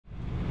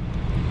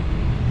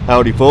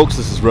Howdy folks,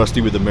 this is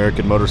Rusty with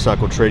American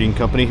Motorcycle Trading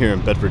Company here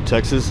in Bedford,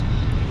 Texas.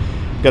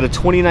 Got a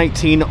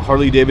 2019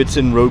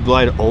 Harley-Davidson Road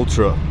Glide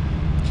Ultra.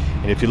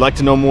 And if you'd like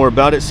to know more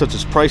about it, such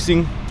as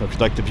pricing, or if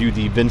you'd like to view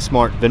the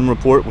VinSmart VIN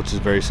report, which is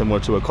very similar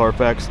to a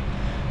Carfax,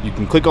 you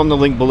can click on the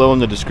link below in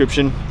the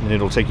description and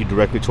it'll take you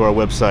directly to our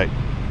website.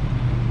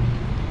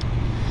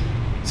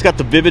 It's got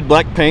the vivid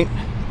black paint,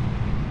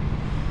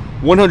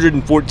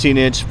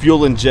 114-inch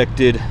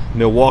fuel-injected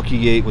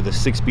Milwaukee 8 with a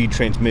 6-speed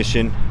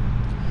transmission.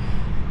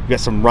 We've got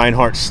some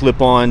Reinhardt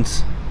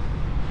slip-ons,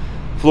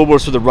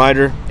 floorboards for the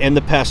rider and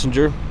the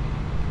passenger.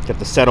 Got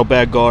the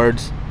saddlebag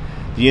guards,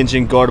 the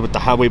engine guard with the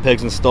highway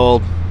pegs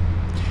installed,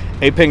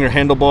 8-hanger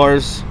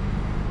handlebars,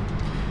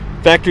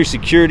 factory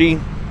security,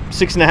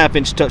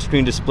 6.5-inch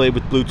touchscreen display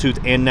with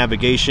Bluetooth and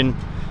navigation,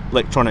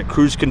 electronic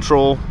cruise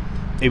control,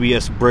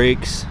 ABS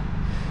brakes.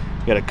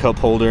 Got a cup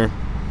holder.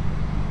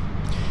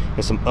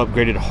 Got some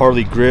upgraded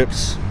Harley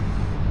grips.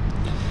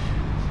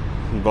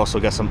 We've also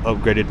got some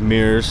upgraded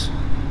mirrors.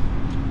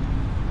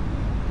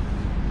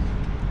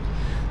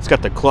 It's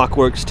got the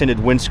Clockworks tinted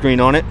windscreen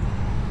on it.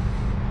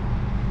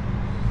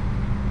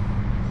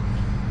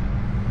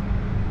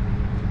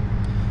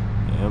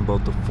 And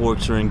both the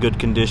forks are in good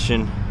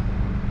condition.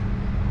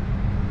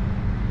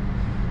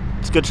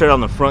 It's good tread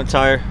on the front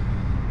tire.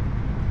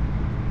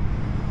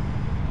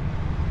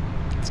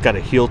 It's got a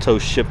heel toe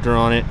shifter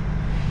on it.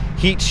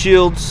 Heat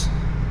shields.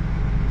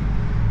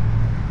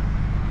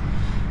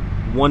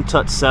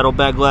 One-touch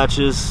saddlebag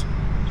latches.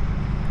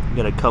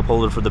 Got a cup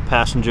holder for the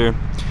passenger.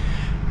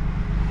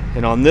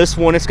 And on this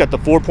one, it's got the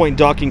 4-point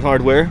docking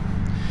hardware.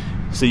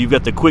 So you've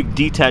got the quick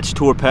detach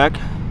tour pack.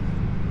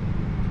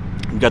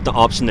 You've got the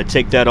option to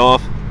take that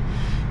off.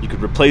 You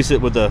could replace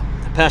it with a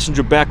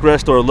passenger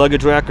backrest or a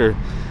luggage rack, or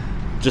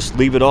just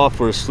leave it off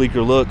for a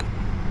sleeker look.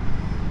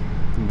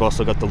 You've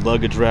also got the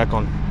luggage rack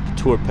on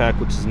the tour pack,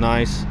 which is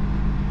nice.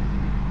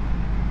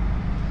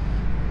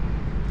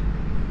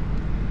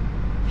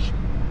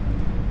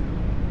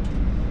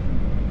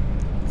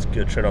 It's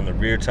good tread on the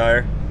rear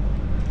tire.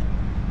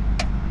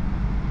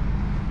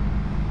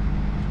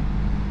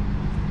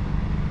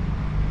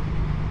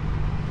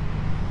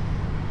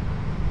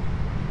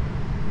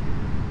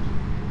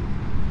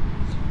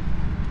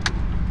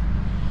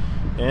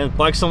 And the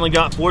bike's only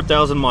got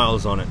 4,000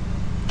 miles on it.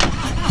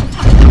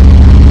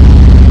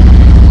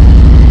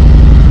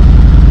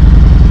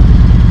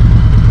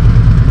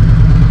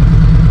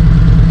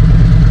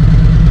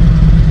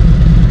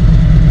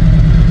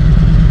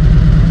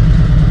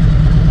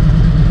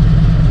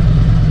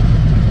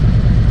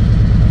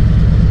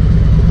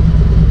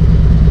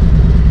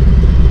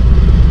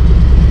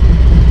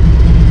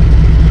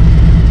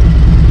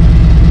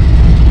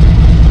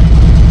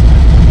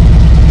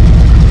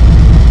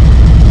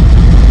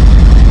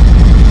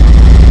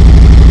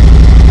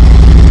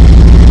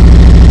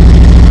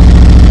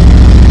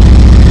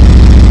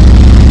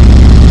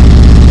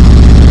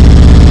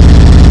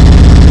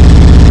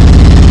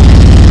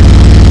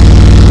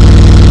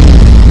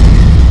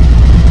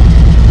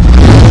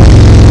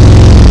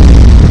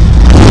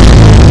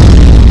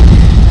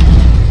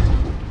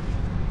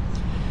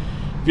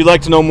 If you'd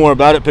like to know more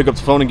about it, pick up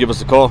the phone and give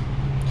us a call.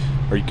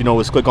 Or you can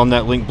always click on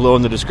that link below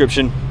in the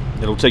description.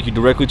 It'll take you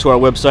directly to our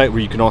website where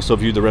you can also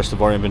view the rest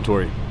of our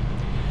inventory.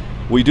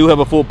 We do have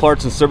a full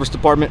parts and service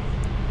department.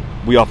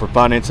 We offer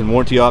finance and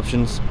warranty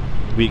options.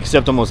 We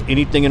accept almost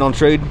anything in on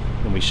trade,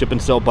 and we ship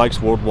and sell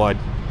bikes worldwide.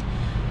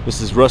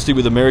 This is Rusty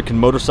with American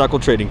Motorcycle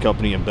Trading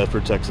Company in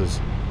Bedford, Texas.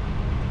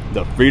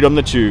 The freedom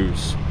to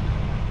choose.